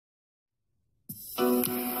Hello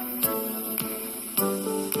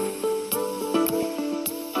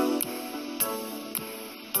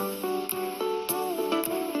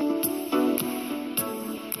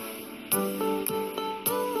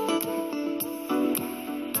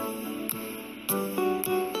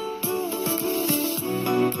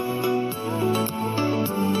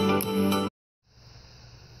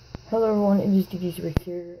everyone, it is DJ's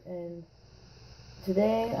here, and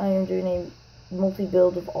today I am doing a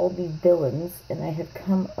multi-build of all the villains, and I have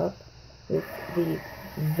come up with the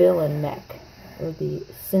villain mech, or the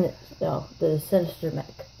Sinister mech.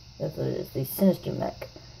 That's what it is, the Sinister mech.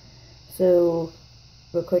 So,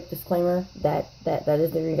 real quick disclaimer, that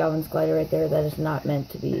is the Green Goblin's glider right there. That is not meant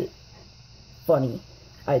to be funny.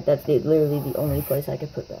 That's literally the only place I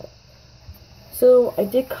could put that. So, I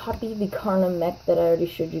did copy the Karna mech that I already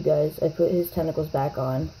showed you guys. I put his tentacles back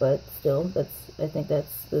on, but still, I think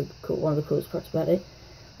that's one of the coolest parts about it.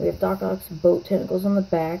 We have Doc Ock's boat tentacles on the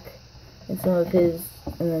back, and some of his,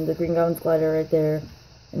 and then the Green Goblin's glider right there,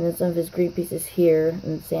 and then some of his green pieces here,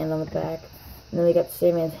 and sand on the back. And then we got the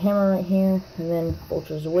Sandman's hammer right here, and then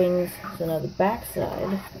Vulture's wings. So now the back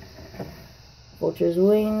side, Vulture's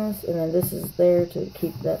wings, and then this is there to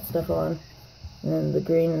keep that stuff on. And then the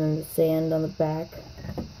green, and then the sand on the back.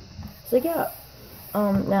 So yeah,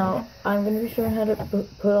 now I'm going to be showing how to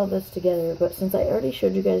put all this together, but since I already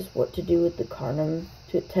showed you guys what to do with the Karnam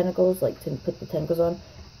tentacles, like to put the tentacles on,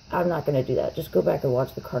 I'm not going to do that. Just go back and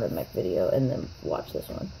watch the Karnam mech video, and then watch this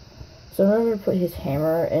one. So in order to put his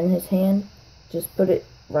hammer in his hand, just put it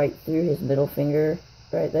right through his middle finger,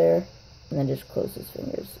 right there, and then just close his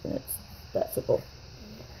fingers, and it's that simple.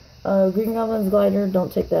 Green Goblin's glider,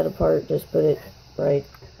 don't take that apart, just put it right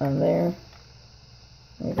on there.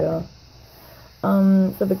 There you go.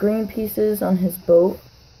 For the green pieces on his boat,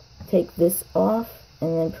 take this off,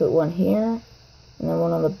 and then put one here, and then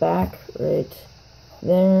one on the back, right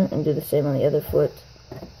there, and do the same on the other foot.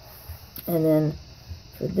 And then,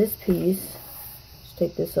 for this piece, just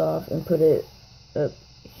take this off and put it up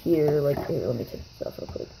here, like, here, let me take this off real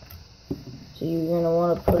quick. So you're going to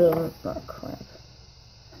want to put them, oh crap,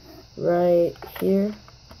 right here,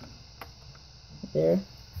 there,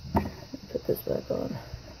 put this back on.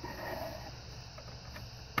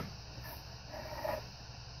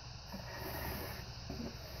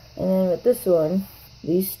 And then with this one,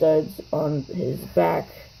 these studs on his back,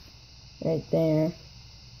 right there,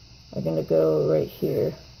 are going to go right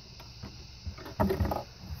here.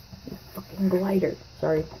 Fucking glider.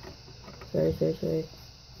 Sorry.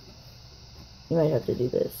 You might have to do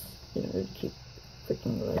this in order to keep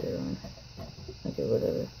freaking glider on. Okay,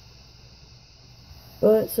 whatever.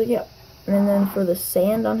 But, so yeah. And then for the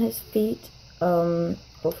sand on his feet, well,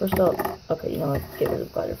 first off, okay, you know what, get rid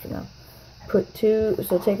of glider for now. Put two,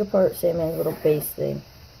 so take apart Sandman's little base thing,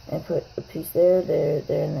 and put a piece there, and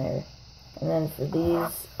there. And then for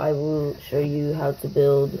these, I will show you how to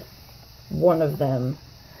build one of them,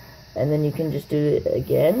 and then you can just do it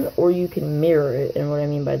again, or you can mirror it, and what I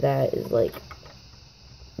mean by that is, like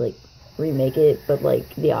remake it, but,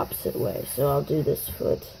 like, the opposite way. So I'll do this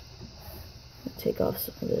foot. Take off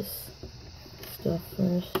some of this stuff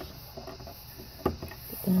first.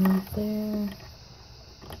 Put that up there.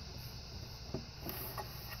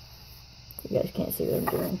 You guys can't see what I'm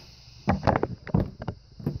doing.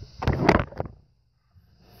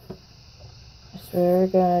 I swear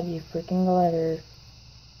to God, you freaking glider.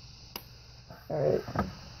 Alright.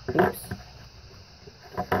 Oops.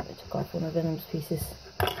 I took off one of Venom's pieces.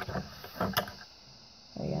 There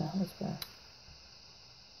we go. Let's go.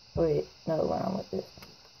 Wait, no, it went on with it.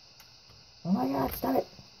 Oh my God, stop it!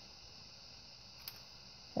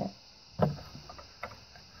 There.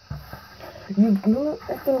 You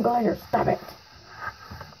freaking glider, stop it!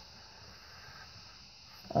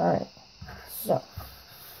 Alright, so,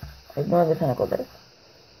 ignore the tentacle there.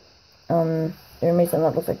 There may be something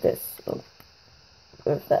that looks like this, so,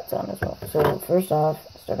 if that's on as well. So, first off,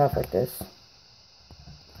 start off like this.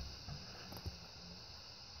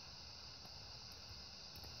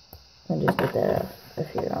 And just get that off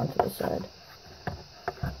here onto the side.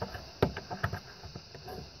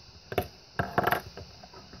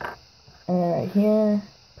 And then right here,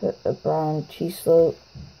 put a brown cheese slope,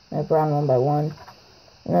 and a brown 1x1.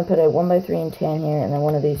 And then put a 1x3 and tan here, and then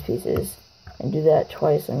one of these pieces. And do that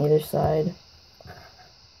twice on either side.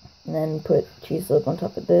 And then put cheese slope on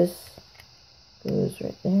top of this. Goes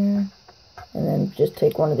right there. And then just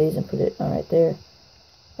take one of these and put it on right there.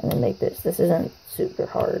 And then make this. This isn't super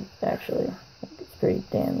hard, actually. It's pretty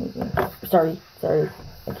damn easy. Sorry. I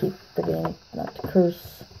keep forgetting not to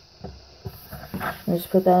curse. And just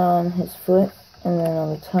put that on his foot. And then on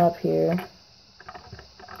the top here,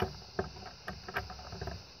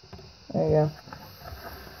 There you go.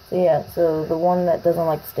 So yeah, so the one that doesn't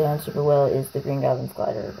like to stay on super well is the Green Goblin's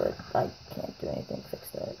glider, but I can't do anything to fix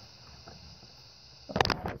that.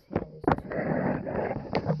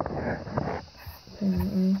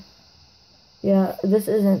 Yeah, this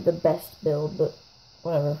isn't the best build, but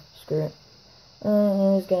whatever, screw it.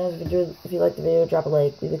 Anyways guys, if you liked the video, drop a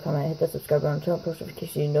like, leave a comment, hit that subscribe button, turn on post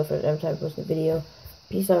notifications so you know every time I post a video.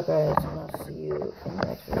 Peace out guys, and I'll see you in the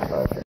next video.